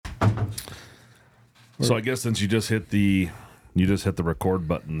So I guess since you just hit the record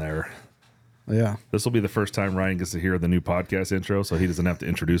button there. Yeah. This will be the first time Ryan gets to hear the new podcast intro, so he doesn't have to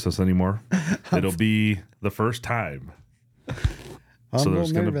introduce us anymore. It'll be the first time. So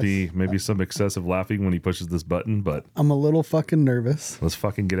there's going to be maybe some excessive laughing when he pushes this button, but I'm a little fucking nervous. Let's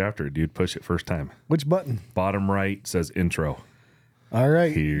fucking get after it, dude. Push it first time. Which button? Bottom right says intro. All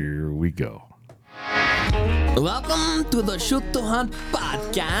right. Here we go. Welcome to the Shoot to Hunt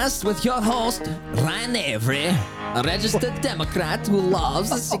podcast with your host, Ryan Avery, a registered Democrat who loves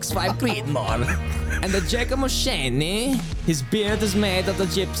the 6'5" Creedmoor, and the Jacob O'Shaney. His beard is made of the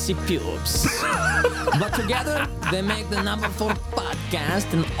gypsy pubes. But together, they make the number 4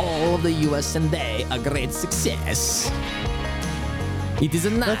 podcast in all of the US and they a great success. It is a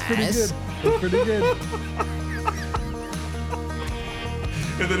nice... That's pretty good. That's pretty good.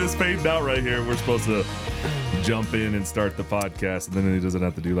 And then it's fading out right here. We're supposed to jump in and start the podcast, and then he doesn't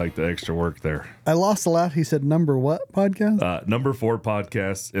have to do like the extra work there. I lost the laugh. He said number what podcast? Number 4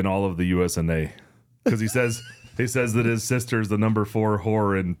 podcast in all of the US and A. Because he says that his sister's the number 4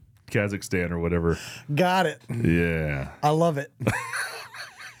 whore in Kazakhstan or whatever. Got it. Yeah. I love it.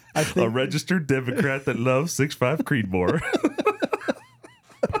 A registered Democrat that loves 6'5" Creedmoor.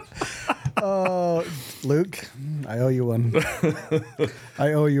 Luke, I owe you one.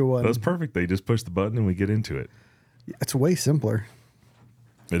 I owe you one. That's perfect. They just push the button and we get into it. It's way simpler.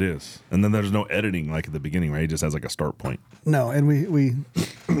 It is. And then there's no editing like at the beginning, right? It just has like a start point. No, and we're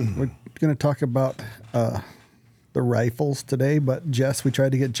going to talk about the rifles today, but Jess, we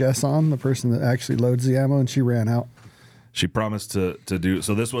tried to get Jess on, the person that actually loads the ammo, and she ran out. She promised to do,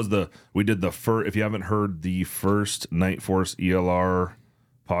 so this was we did the first, if you haven't heard the first Nightforce ELR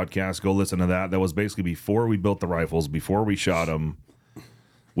podcast, go listen to that. That was basically before we built the rifles, before we shot them.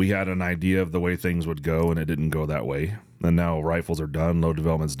 We had an idea of the way things would go, and it didn't go that way. And now rifles are done, load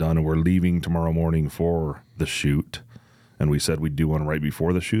development's done, and we're leaving tomorrow morning for the shoot. And we said we'd do one right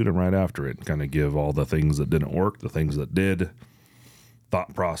before the shoot and right after it, kind of give all the things that didn't work, the things that did,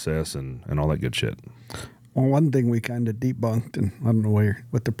 thought process, and all that good shit. Well, one thing we kind of debunked, and I don't know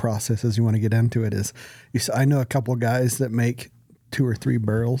what the process is, you want to get into it, is I know a couple guys that make 2 or 3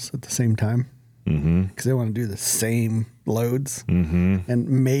 barrels at the same time because they want to do the same loads, and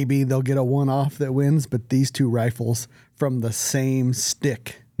maybe they'll get a one-off that wins, but these 2 rifles from the same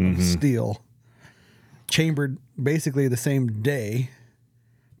stick of steel, chambered basically the same day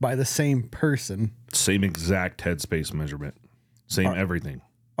by the same person, same exact headspace measurement, same everything,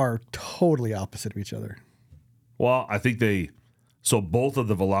 are totally opposite of each other. Well, I think so both of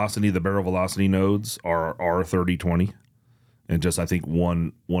the barrel velocity nodes are R3020. And just, I think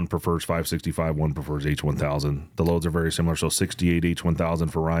one prefers 565, one prefers H1000. The loads are very similar. So 68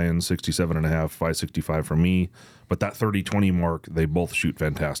 H1000 for Ryan, 67.5, 565 for me. But that 30-20 mark, they both shoot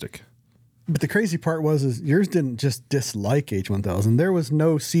fantastic. But the crazy part is yours didn't just dislike H1000. There was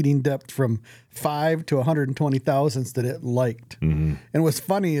no seating depth from 5 to 120 thousandths that it liked. And what's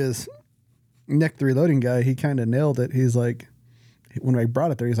funny is Nick, the reloading guy, he kind of nailed it. He's like, when I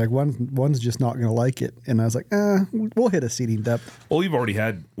brought it there, he's like, one's just not going to like it. And I was like, we'll hit a seating depth. Well,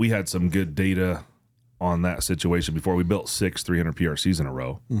 we had some good data on that situation before. We built 6 300 PRCs in a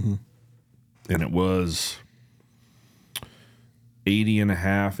row. And it was 80.5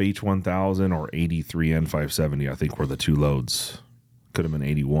 H1000 or 83 N570, I think, were the 2 loads. Could have been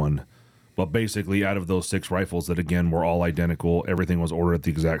 81. But basically, out of those 6 rifles that, again, were all identical, everything was ordered at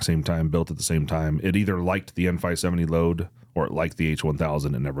the exact same time, built at the same time. It either liked the N570 load or it liked the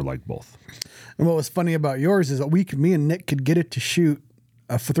H1000. It never liked both. And what was funny about yours is that me and Nick could get it to shoot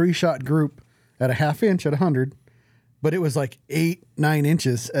a 3-shot group at a half inch at 100, but it was like 8-9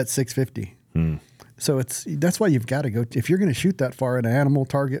 inches at 650. So that's why you've got to go, if you're going to shoot that far at an animal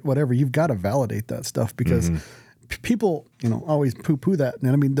target, whatever, you've got to validate that stuff because people, always poo-poo that.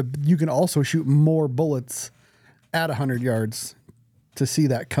 And I mean, you can also shoot more bullets at 100 yards to see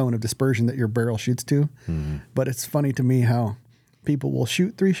that cone of dispersion that your barrel shoots to. But it's funny to me how people will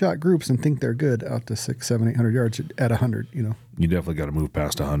shoot 3-shot groups and think they're good out to 600, 700, 800 yards at 100, You definitely got to move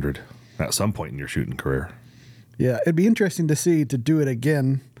past 100 at some point in your shooting career. Yeah, it'd be interesting to do it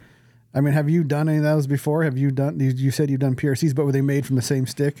again. I mean, have you done any of those before? You said you've done PRCs, but were they made from the same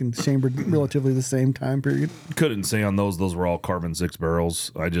stick and chambered relatively the same time period? Couldn't say on those. Those were all carbon 6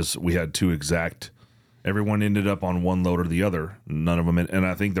 barrels. We had 2 exact. Everyone ended up on one load or the other. None of them. And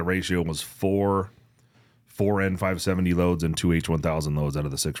I think the ratio was 4 N570 loads and 2 H1000 loads out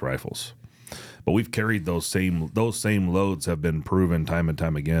of the 6 rifles. But we've carried those same loads have been proven time and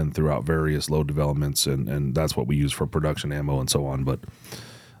time again throughout various load developments. And that's what we use for production ammo and so on. But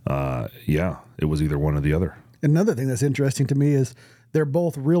it was either one or the other. Another thing that's interesting to me is they're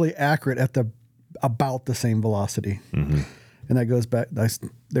both really accurate at the about the same velocity. And that goes back.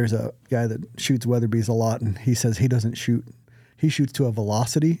 There's a guy that shoots Weatherby's a lot, and he says he doesn't shoot. He shoots to a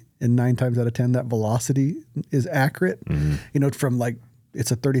velocity, and 9 times out of 10, that velocity is accurate. You know, from like,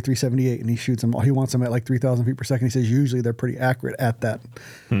 it's a 3378, and he shoots them. He wants them at like 3,000 feet per second. He says usually they're pretty accurate at that,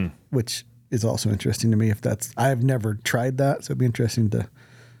 which is also interesting to me. I've never tried that, so it'd be interesting to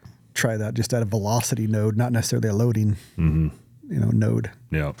try that just at a velocity node, not necessarily a loading, node.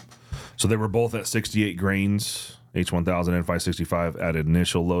 Yeah. So they were both at 68 grains, H1000 and 565 at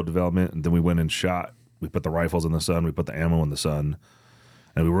initial load development, and then we went and shot. We put the rifles in the sun, we put the ammo in the sun,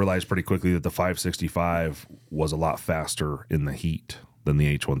 and we realized pretty quickly that the 565 was a lot faster in the heat than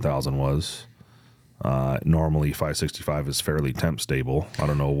the H1000 was. Normally, 565 is fairly temp stable. I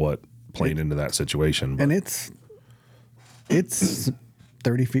don't know what played into that situation. But and it's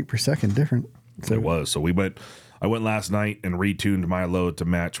 30 feet per second different. So. It was. So I went last night and retuned my load to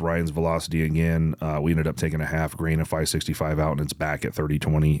match Ryan's velocity again. We ended up taking a half grain of 565 out, and it's back at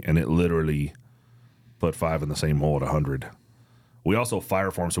 30-20, and it literally put 5 in the same hole at 100. We also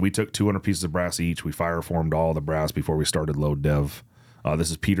fireformed, so we took 200 pieces of brass each. We fireformed all the brass before we started load dev.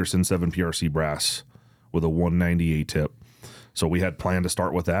 This is Peterson 7 PRC brass with a 198 tip. So we had planned to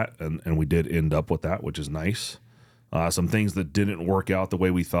start with that, and we did end up with that, which is nice. Some things that didn't work out the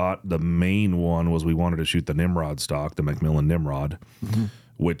way we thought. The main one was we wanted to shoot the Nimrod stock, the Macmillan Nimrod,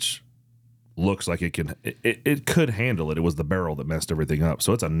 which looks like it could handle it. It was the barrel that messed everything up.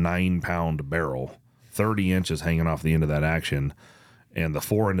 So it's a 9-pound barrel, 30 inches hanging off the end of that action, and the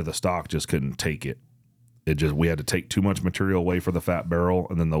fore end of the stock just couldn't take it. We had to take too much material away for the fat barrel,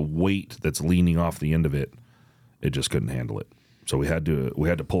 and then the weight that's leaning off the end of it just couldn't handle it. So we had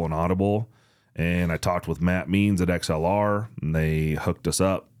to pull an audible, and I talked with Matt Means at XLR, and they hooked us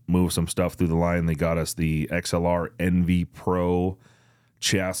up, moved some stuff through the line. They got us the XLR NV Pro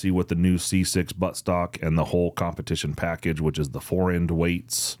chassis with the new C6 buttstock and the whole competition package, which is the fore end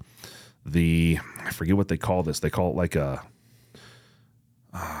weights. I forget what they call this. They call it like a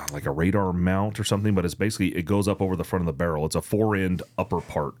radar mount or something, but it's basically, it goes up over the front of the barrel. It's a fore end upper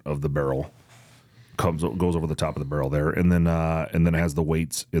part of the barrel. Goes over the top of the barrel there, and then it has the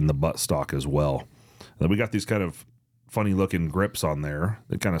weights in the buttstock as well. Then we got these kind of funny looking grips on there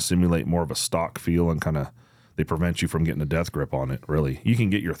that kind of simulate more of a stock feel, and kind of they prevent you from getting a death grip on it. Really, you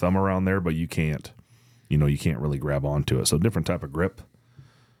can get your thumb around there, but you can't really grab onto it. So different type of grip.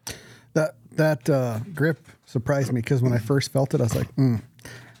 That grip surprised me, because when I first felt it, I was like,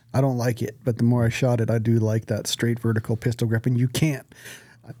 I don't like it. But the more I shot it, I do like that straight vertical pistol grip, and you can't.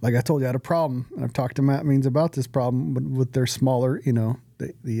 Like I told you, I had a problem, and I've talked to Matt Means about this problem with their smaller,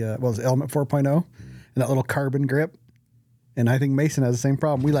 the Element 4.0 and that little carbon grip. And I think Mason has the same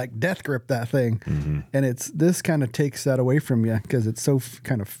problem. We like death grip that thing, and this kind of takes that away from you, because it's so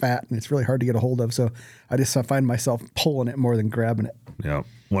kind of fat and it's really hard to get a hold of. So I just find myself pulling it more than grabbing it. Yeah.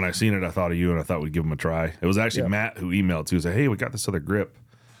 When I seen it, I thought of you, and I thought we'd give him a try. It was actually Matt who emailed too, said, "Hey, we got this other grip."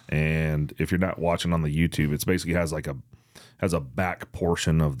 And if you're not watching on the YouTube, it's basically has a back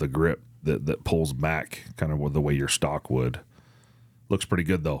portion of the grip that pulls back kind of with the way your stock would. Looks pretty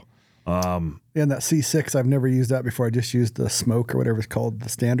good though. And that C6, I've never used that before. I just used the smoke or whatever it's called, the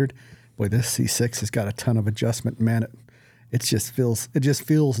standard. Boy, this C6 has got a ton of adjustment. Man, it just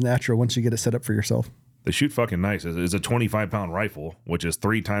feels natural once you get it set up for yourself. They shoot fucking nice. It's a 25-pound rifle, which is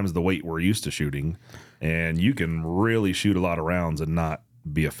 3 times the weight we're used to shooting, and you can really shoot a lot of rounds and not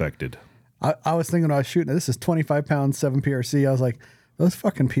be affected. I was thinking when I was shooting, this is 25 pounds, 7 PRC. I was like, those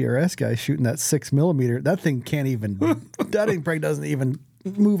fucking PRS guys shooting that 6mm, that thing can't even, that thing probably doesn't even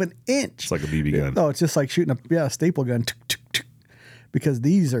move an inch. It's like a BB gun. No, it's just like shooting a staple gun. Because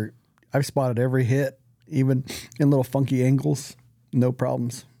these I've spotted every hit, even in little funky angles, no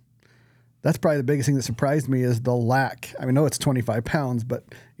problems. That's probably the biggest thing that surprised me is the lack. I mean, no, it's 25 pounds, but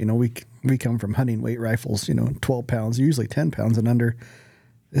we come from hunting weight rifles, 12 pounds, usually 10 pounds and under.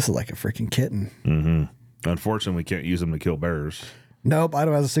 This is like a freaking kitten. Mm-hmm. Unfortunately, we can't use them to kill bears. Nope,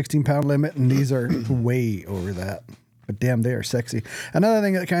 Idaho has a 16-pound limit, and these are way over that. But damn, they are sexy. Another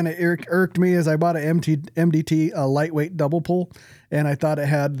thing that kind of irked me is I bought an MDT lightweight double pull, and I thought it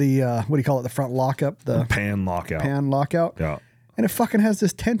had the, the front lockup? The pan lockout. Pan lockout. Yeah. And it fucking has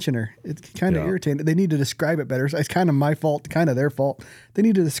this tensioner. It's kind of irritating. They need to describe it better. It's kind of my fault, kind of their fault. They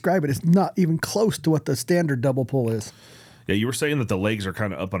need to describe it. It's not even close to what the standard double pull is. Yeah, you were saying that the legs are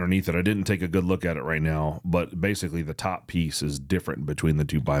kind of up underneath it. I didn't take a good look at it right now, but basically the top piece is different between the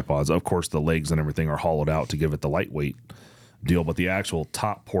two bipods. Of course, the legs and everything are hollowed out to give it the lightweight deal, but the actual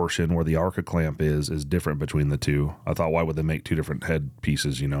top portion where the Arca clamp is different between the two. I thought, why would they make two different head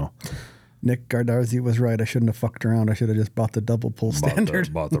pieces, Nick Gardazzi was right. I shouldn't have fucked around. I should have just bought the double pull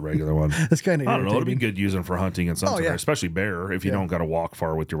standard. Bought the regular one. That's kind of I don't know. It'd be irritating. good using for hunting and something, yeah. especially bear. If you don't got to walk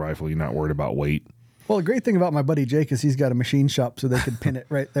far with your rifle, you're not worried about weight. Well, the great thing about my buddy Jake is he's got a machine shop, so they could pin it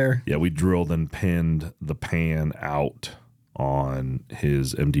right there. Yeah, we drilled and pinned the pan out on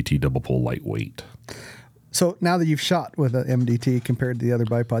his MDT double pull lightweight. So now that you've shot with an MDT compared to the other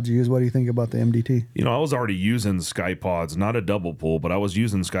bipods you use, what do you think about the MDT? You know, I was already using Skypods, not a double pull, but I was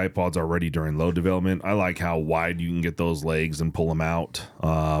using Skypods already during load development. I like how wide you can get those legs and pull them out.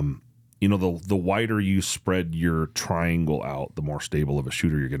 You know, the wider you spread your triangle out, the more stable of a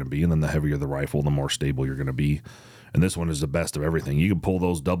shooter you're going to be. And then the heavier the rifle, the more stable you're going to be. And this one is the best of everything. You can pull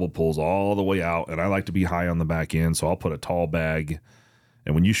those double pulls all the way out. And I like to be high on the back end, so I'll put a tall bag.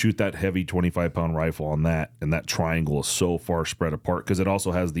 And when you shoot that heavy 25-pound rifle on that, and that triangle is so far spread apart, because it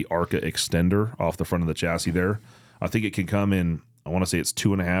also has the ARCA extender off the front of the chassis there. I think it can come in, I want to say it's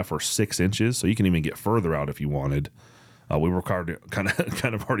 2.5 or 6 inches, so you can even get further out if you wanted. We were kind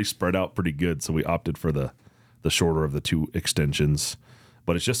of already spread out pretty good, so we opted for the shorter of the two extensions.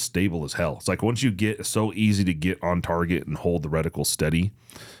 But it's just stable as hell. It's like once you get, it's so easy to get on target and hold the reticle steady,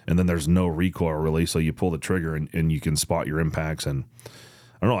 and then there's no recoil really, so you pull the trigger and you can spot your impacts. And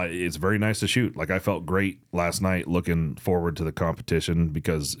I don't know, it's very nice to shoot. Like I felt great last night looking forward to the competition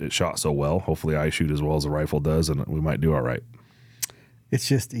because it shot so well. Hopefully I shoot as well as the rifle does, and we might do all right. It's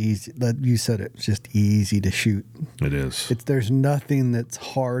just easy. You said it. It's just easy to shoot. It is. There's nothing that's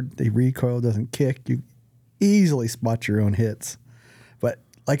hard. The recoil doesn't kick. You easily spot your own hits. But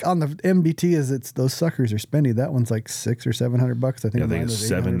like on the MDT, it's those suckers are spendy. That one's like $600 or $700. I think. Yeah, I think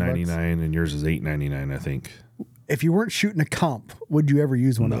it's $799 and yours is $899. I think. If you weren't shooting a comp, would you ever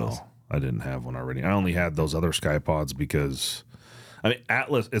use one of those? No, I didn't have one already. I only had those other Skypods because, I mean,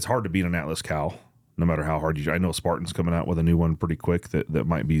 Atlas. It's hard to beat an Atlas Cow, no matter how hard you. I know Spartan's coming out with a new one pretty quick that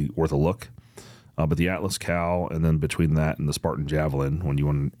might be worth a look. But the Atlas Cow, and then between that and the Spartan Javelin, when you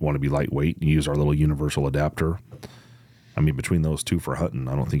want to be lightweight, you use our little universal adapter. I mean, between those two for hunting,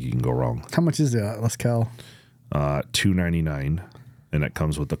 I don't think you can go wrong. How much is the Atlas Cow? $299, and it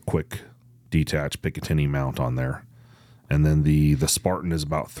comes with a quick detached Picatinny mount on there. And then the Spartan is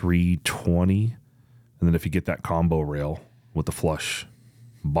about $320, and then if you get that combo rail with the flush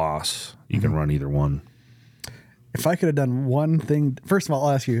boss, you can run either one. If I could have done one thing, first of all,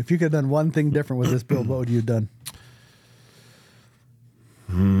 I'll ask you, if you could have done one thing different with this build, what would you have done?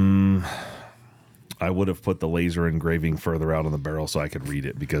 I would have put the laser engraving further out on the barrel so I could read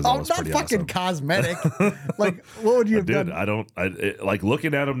it because that was not pretty fucking awesome. Cosmetic. Like, what would you have Dude, done? like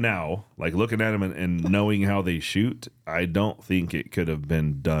looking at them now, like looking at them and knowing how they shoot, I don't think it could have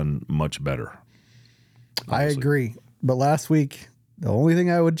been done much better. Honestly. I agree. But last week, the only thing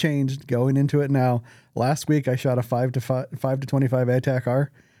I would change going into it now, last week I shot a 5 to 25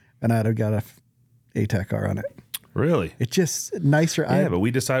 ATAC-R, and I'd have got a ATAC-R on it. Really? It's just nicer. Yeah, but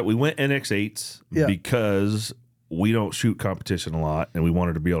we decided we went NX8s because we don't shoot competition a lot, and we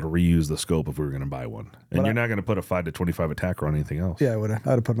wanted to be able to reuse the scope if we were going to buy one. And you're not going to put a 5 to 25 attacker on anything else. Yeah, I'd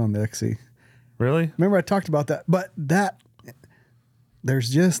have put it on the XC. Really? Remember I talked about that, but there's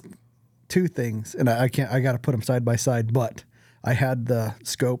just two things, and I got to put them side by side. But I had the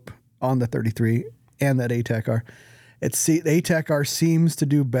scope on the 33 and that ATAC-R. The ATAC-R seems to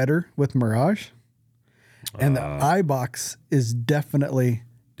do better with Mirage. And the iBox is definitely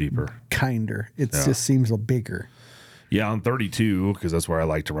deeper, kinder. It just seems bigger. Yeah, on 32, because that's where I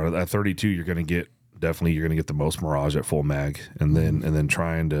like to run it. At 32, you're going to get the most Mirage at full mag, and then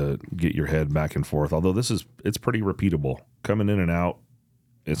trying to get your head back and forth. Although it's pretty repeatable coming in and out.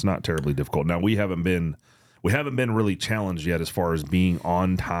 It's not terribly difficult. Now we haven't been really challenged yet as far as being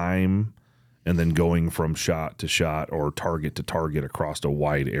on time and then going from shot to shot or target to target across a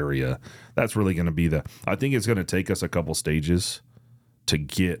wide area. That's really going to be I think it's going to take us a couple stages to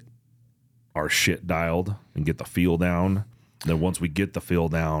get our shit dialed and get the feel down. Then once we get the feel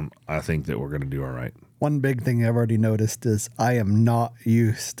down, I think that we're going to do all right. One big thing I've already noticed is I am not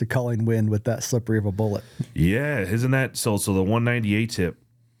used to calling wind with that slippery of a bullet. Yeah, isn't that so? So the 198 tip,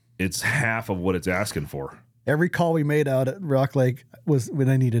 it's half of what it's asking for. Every call we made out at Rock Lake was when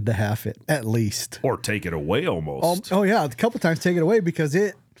I needed to half it, at least. Or take it away almost. Oh yeah, a couple times take it away because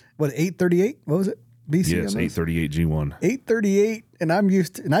 838? What was it? BC? Yes, 838 G1. 838, and I'm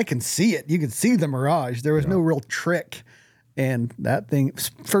used to, and I can see it. You can see the Mirage. There was no real trick. And that thing,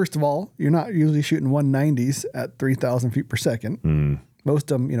 first of all, you're not usually shooting 190s at 3,000 feet per second. Most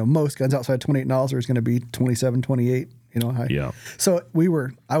of them, most guns outside 28 nozzle is going to be 27, 28, high. Yeah. So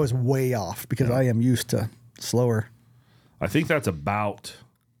I was way off because I am used to slower. I think that's about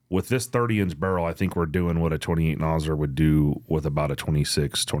with this 30-inch barrel, I think we're doing what a 28 nozzler would do with about a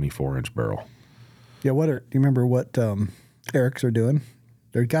 26, 24-inch barrel. Yeah, do you remember what Eric's are doing?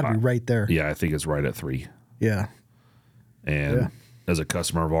 They're got to be right there. Yeah, I think it's right at 3. Yeah. And as a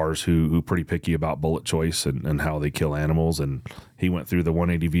customer of ours who pretty picky about bullet choice and how they kill animals, and he went through the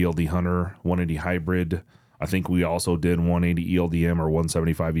 180 VLD Hunter, 180 Hybrid. I think we also did 180 ELDM or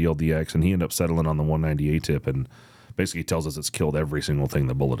 175 ELDX, and he ended up settling on the 190 A-tip, and basically tells us it's killed every single thing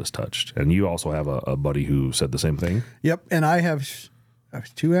the bullet has touched. And you also have a buddy who said the same thing? Yep, and I have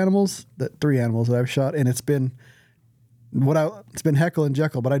 3 animals that I've shot, and it's been Heckle and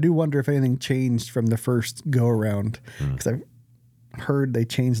Jekyll, but I do wonder if anything changed from the first go around, because I've heard they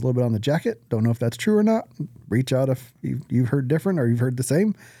changed a little bit on the jacket. Don't know if that's true or not. Reach out if you've heard different or you've heard the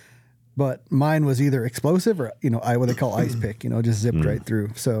same. But mine was either explosive or, what they call ice pick, just zipped right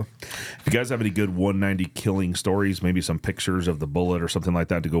through. So if you guys have any good 190 killing stories, maybe some pictures of the bullet or something like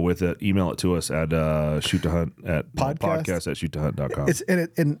that to go with it, email it to us at shoot2hunt at podcast at shoot2hunt.com.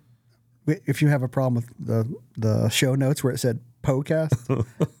 And if you have a problem with the show notes where it said podcast,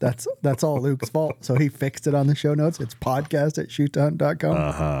 that's all Luke's fault. So he fixed it on the show notes. It's podcast at shoot2hunt.com.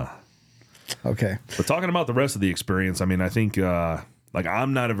 Uh-huh. Okay. But talking about the rest of the experience, I mean, I think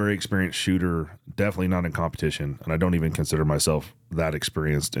I'm not a very experienced shooter, definitely not in competition, and I don't even consider myself that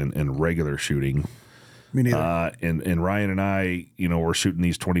experienced in regular shooting. Me neither. And Ryan and I, we're shooting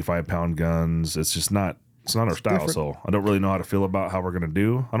these 25-pound guns. It's just not our style, different. So I don't really know how to feel about how we're going to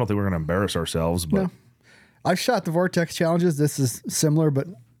do. I don't think we're going to embarrass ourselves, but no. I've shot the Vortex challenges. This is similar, but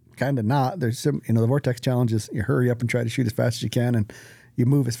kind of not. There's the Vortex challenges, you hurry up and try to shoot as fast as you can, and you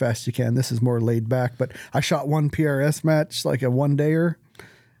move as fast as you can. This is more laid back, but I shot one PRS match, like a 1-dayer,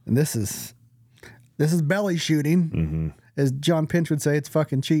 and this is belly shooting. Mm-hmm. As John Pinch would say, it's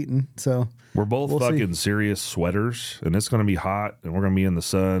fucking cheating. So we're both fucking serious sweaters, and it's going to be hot, and we're going to be in the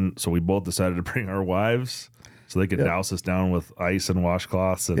sun. So we both decided to bring our wives so they could douse us down with ice and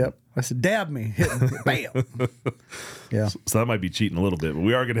washcloths. And I said, dab me, hit me, bam. Yeah. So that might be cheating a little bit, but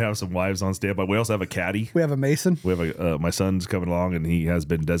we are going to have some wives on standby. We also have a caddy. We have a Mason. We have my son's coming along, and he has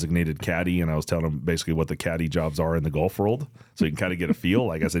been designated caddy, and I was telling him basically what the caddy jobs are in the golf world, so you can kind of get a feel.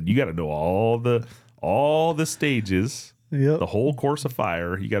 Like I said, you got to know all the stages. Yep. The whole course of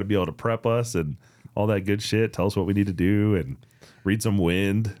fire. You got to be able to prep us and all that good shit. Tell us what we need to do and read some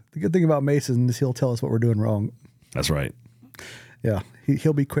wind. The good thing about Mason is he'll tell us what we're doing wrong. That's right. Yeah,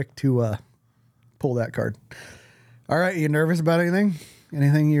 he'll be quick to pull that card. All right, you nervous about anything?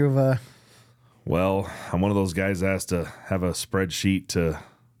 Anything you've... Well, I'm one of those guys that has to have a spreadsheet to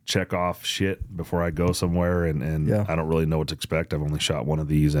check off shit before I go somewhere, and I don't really know what to expect. I've only shot one of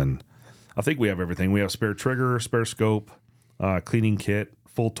these, and I think we have everything. We have spare trigger, spare scope, cleaning kit,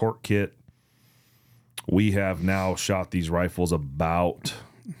 full torque kit. We have now shot these rifles about,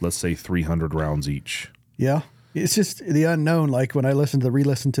 let's say, 300 rounds each. Yeah. It's just the unknown. Like when I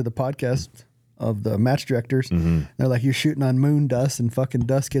re-listen to the podcast of the match directors, they're like, you're shooting on moon dust and fucking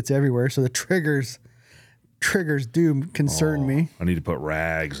dust gets everywhere. So the triggers do concern me. I need to put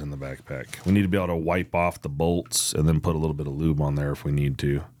rags in the backpack. We need to be able to wipe off the bolts and then put a little bit of lube on there if we need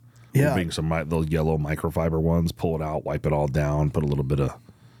to. Yeah. Being some those yellow microfiber ones, pull it out, wipe it all down, put a little bit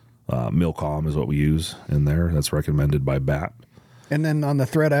of Milcom is what we use in there. That's recommended by BAT. And then on the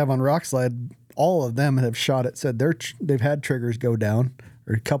thread I have on Rockslide, all of them have shot it, said they've had triggers go down,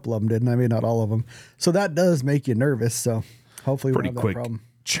 or a couple of them didn't. I mean, not all of them. So that does make you nervous. So hopefully we won't have that problem. Pretty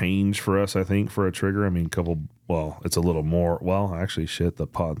quick change for us, I think, for a trigger. I mean, it's a little more. Well, actually,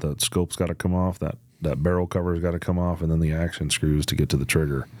 the scope's got to come off. That barrel cover's got to come off, and then the action screws to get to the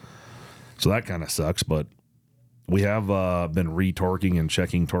trigger. So that kind of sucks, but we have been retorquing and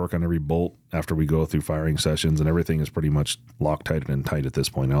checking torque on every bolt after we go through firing sessions, and everything is pretty much Loctited and tight at this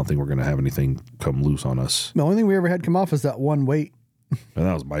point. I don't think we're going to have anything come loose on us. The only thing we ever had come off is that one weight. And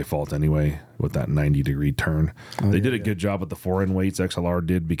that was my fault anyway, with that 90-degree turn. They did a good job with the 4N weights, XLR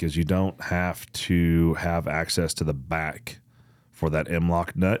did, because you don't have to have access to the back for that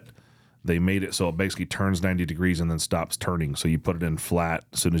M-lock nut. They made it so it basically turns 90 degrees and then stops turning. So you put it in flat.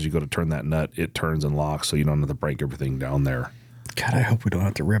 As soon as you go to turn that nut, it turns and locks, so you don't have to break everything down there. God, I hope we don't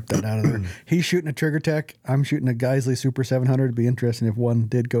have to rip that out of there. He's shooting a Trigger Tech. I'm shooting a Geisley Super 700. It'd be interesting if one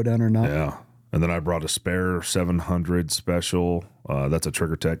did go down or not. Yeah. And then I brought a spare 700 special. That's a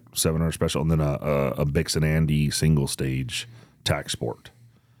Trigger Tech 700 special. And then a Bix and Andy single stage tack sport.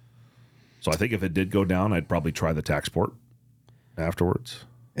 So I think if it did go down, I'd probably try the tack sport afterwards.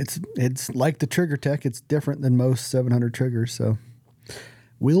 It's like the Trigger Tech. It's different than most 700 triggers. So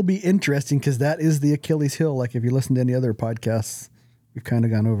will be interesting because that is the Achilles heel. Like if you listen to any other podcasts, we've kind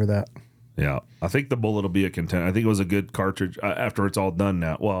of gone over that. Yeah, I think the bullet will be a contender. I think it was a good cartridge after it's all done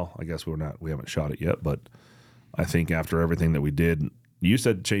now. Well, I guess we haven't shot it yet, but I think after everything that we did, you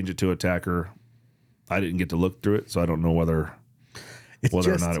said change it to attacker. I didn't get to look through it, so I don't know whether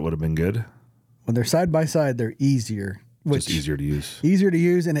or not it would have been good. When they're side by side, they're easier. Just easier to use. Easier to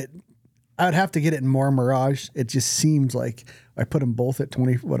use, and I'd have to get it in more Mirage. It just seems like I put them both at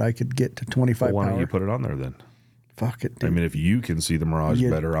 20, what I could get to 25 Why power. don't you put it on there then? Fuck it, dude. I mean, if you can see the Mirage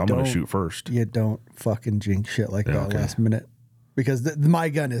better, I'm going to shoot first. You don't fucking jinx shit like that last minute. Because my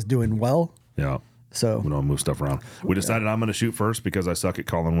gun is doing well. Yeah. So we don't move stuff around. We decided I'm going to shoot first because I suck at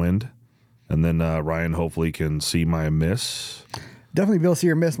calling wind. And then Ryan hopefully can see my miss. Definitely be able to see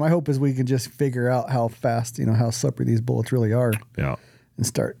your miss. My hope is we can just figure out how fast, how slippery these bullets really are. Yeah. And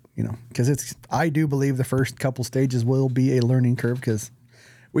start, because I do believe the first couple stages will be a learning curve because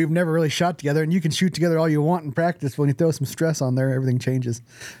we've never really shot together, and you can shoot together all you want in practice. When you throw some stress on there, everything changes.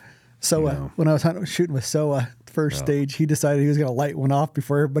 So when I was shooting with Soa, first stage, he decided he was going to light one off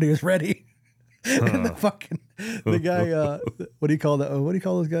before everybody was ready. And the guy, what do you call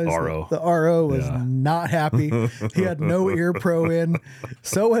those guys? RO. The RO was not happy. He had no ear pro in.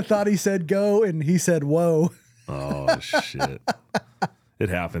 Soa thought he said go, and he said whoa. Oh, shit. It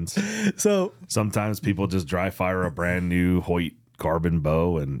happens. So sometimes people just dry fire a brand new Hoyt carbon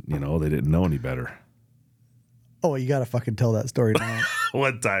bow and, they didn't know any better. Oh, you got to fucking tell that story now.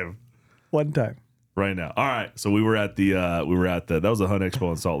 One time. Right now. All right. So we were at that was the Hunt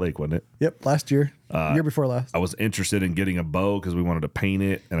Expo in Salt Lake, wasn't it? Yep. Last year. Year before last. I was interested in getting a bow because we wanted to paint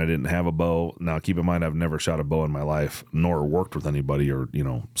it and I didn't have a bow. Now keep in mind, I've never shot a bow in my life, nor worked with anybody or,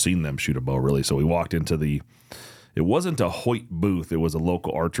 seen them shoot a bow really. So we walked into it wasn't a Hoyt booth. It was a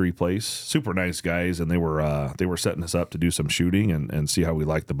local archery place. Super nice guys. And they were setting us up to do some shooting and see how we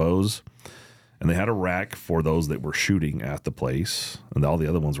liked the bows. And they had a rack for those that were shooting at the place. And all the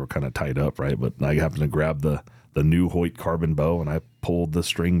other ones were kind of tied up, right? But I happened to grab the new Hoyt carbon bow and I pulled the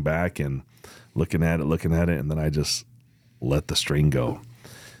string back and looking at it. And then I just let the string go.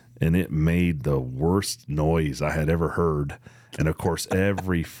 And it made the worst noise I had ever heard. And of course,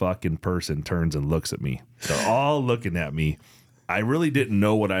 every fucking person turns and looks at me. They're all looking at me. I really didn't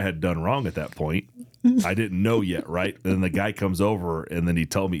know what I had done wrong at that point. I didn't know yet, right? And then the guy comes over and then he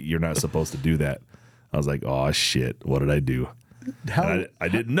told me, you're not supposed to do that. I was like, oh, shit. What did I do? I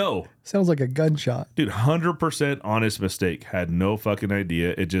didn't know. Sounds like a gunshot. Dude, 100% honest mistake. Had no fucking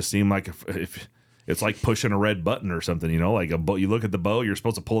idea. It just seemed like if it's like pushing a red button or something, like a bow. You look at the bow, you're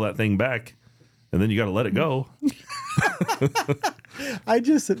supposed to pull that thing back. And then you got to let it go. I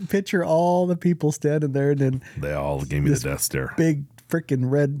just picture all the people standing there, and then they all gave me the death stare. Big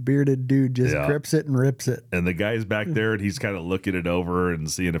freaking red bearded dude just grips it and rips it. And the guy's back there, and he's kind of looking it over and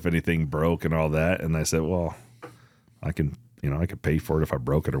seeing if anything broke and all that. And I said, "Well, I can pay for it if I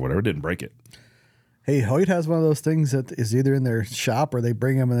broke it or whatever." Didn't break it. Hey, Hoyt has one of those things that is either in their shop or they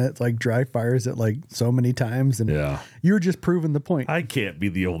bring them and it's like dry fires it like so many times. And you're just proving the point. I can't be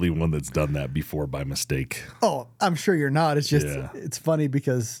the only one that's done that before by mistake. Oh, I'm sure you're not. It's just, it's funny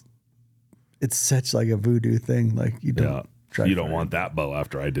because it's such like a voodoo thing. Like you don't you don't want that bow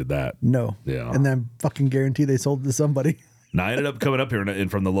after I did that. No. Yeah. And then fucking guarantee they sold it to somebody. Now, I ended up coming up here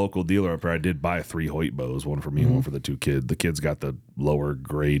and from the local dealer up here, I did buy 3 Hoyt bows, one for me and one for the 2 kids. The kids got the lower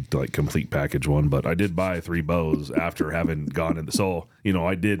grade, like complete package one, but I did buy 3 bows after having gone in. So,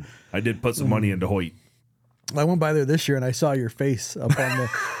 I did put some money into Hoyt. I went by there this year and I saw your face up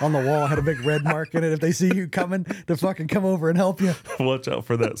on the wall. I had a big red mark in it. If they see you coming, to fucking come over and help you. Watch out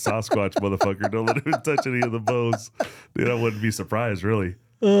for that Sasquatch motherfucker. Don't let him touch any of the bows. Dude, I wouldn't be surprised, really.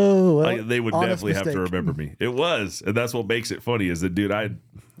 Oh, well, they would definitely have to remember me. It was, and that's what makes it funny. Is that, dude? I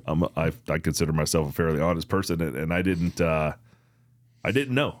consider myself a fairly honest person, and I didn't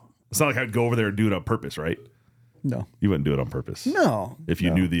know. It's not like I'd go over there and do it on purpose, right? No, you wouldn't do it on purpose. No, if you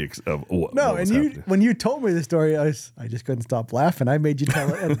knew what was happening. When you told me the story, I just couldn't stop laughing. I made you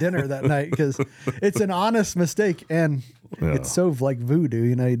tell it at dinner that night because it's an honest mistake, and it's so like voodoo.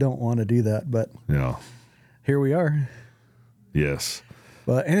 You don't want to do that, but here we are. Yes.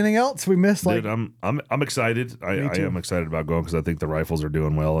 But anything else we missed? Dude, I'm excited. I am excited about going because I think the rifles are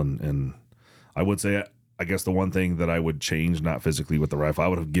doing well, and I would say I guess the one thing that I would change, not physically with the rifle, I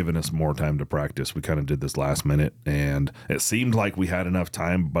would have given us more time to practice. We kind of did this last minute, and it seemed like we had enough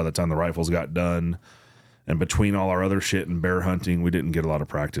time by the time the rifles got done, and between all our other shit and bear hunting, we didn't get a lot of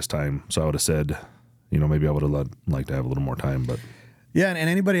practice time. So I would have said, maybe I would have liked to have a little more time, but. Yeah, and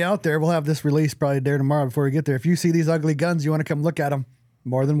anybody out there, we'll have this released probably there tomorrow before we get there. If you see these ugly guns, you want to come look at them.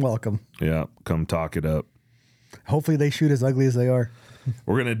 More than welcome. Yeah, come talk it up. Hopefully they shoot as ugly as they are.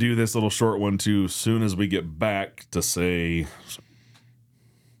 We're going to do this little short one too soon as we get back to say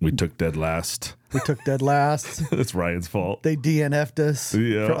We took dead last. We took dead last. It's Ryan's fault. They DNF'd us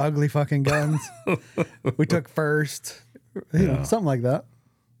Yeah. for ugly fucking guns. We took first. You know, something like that.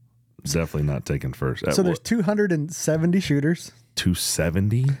 Definitely not taking first. So there's 270 shooters.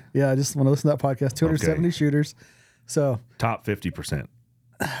 270? Yeah, I just want to listen to that podcast. 270 shooters. So top 50%.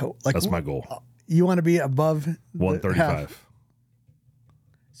 like That's my goal. You want to be above 135.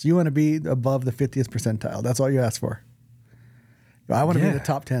 So you want to be above the 50th percentile. That's all you ask for. I want to be in the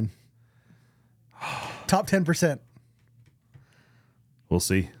top 10. Top 10%. We'll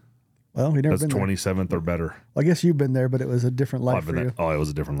see. Well, we never That's been 27th or better. I guess you've been there, but it was a different life for you. Oh, it was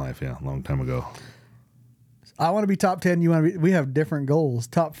a different life. Yeah, a long time ago. I want to be top 10. You want to be? We have different goals.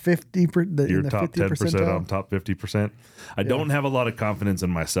 Top 50. You're top 10%. I'm top 50%. I don't have a lot of confidence in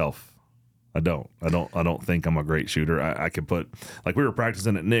myself. I don't think I'm a great shooter. I could put, like, we were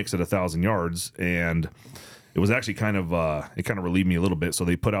practicing at Nick's at 1,000 yards, and it was actually kind of relieved me a little bit. So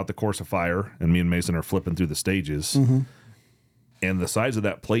they put out the course of fire, and me and Mason are flipping through the stages. Mm-hmm. And the size of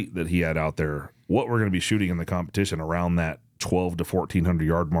that plate that he had out there, what we're going to be shooting in the competition around that 12 to 1,400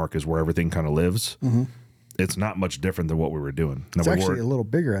 yard mark is where everything kind of lives. Mm-hmm. It's not much different than what we were doing. It's actually a little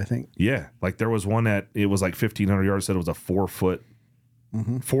bigger, I think. Yeah. Like there was one it was like 1,500 yards, said it was a 4-foot,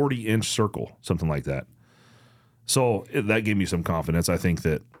 40-inch circle, something like that. So that gave me some confidence. I think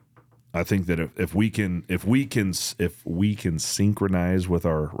that if we can synchronize with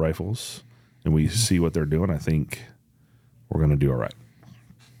our rifles and we see what they're doing, I think we're going to do all right.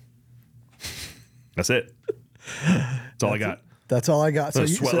 That's it. That's all I got. That's all I got. So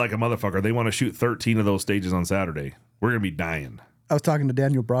sweat like a motherfucker. They want to shoot 13 of those stages on Saturday. We're going to be dying. I was talking to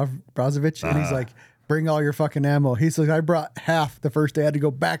Daniel Brozovic, and he's like, bring all your fucking ammo. He says, I brought half the first day. I had to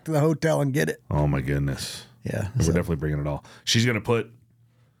go back to the hotel and get it. Oh, my goodness. Yeah. We're definitely bringing it all. She's going to put,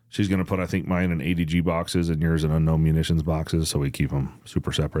 I think, mine in ADG boxes and yours in unknown munitions boxes, so we keep them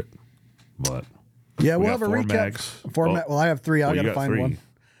super separate. But yeah, we'll have a recap. Mags. Format. Well, I have 3. I got to find 3. one.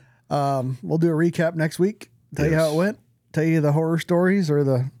 We'll do a recap next week. Tell you how it went. Tell you the horror stories or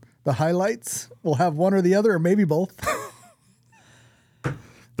the highlights. We'll have one or the other, or maybe both.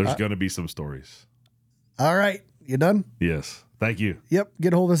 There's going to be some stories. All right. You done? Yes. Thank you. Yep.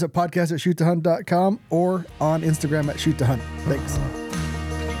 Get a hold of us at podcast@shoottohunt.com or on Instagram at shoottohunt. Thanks.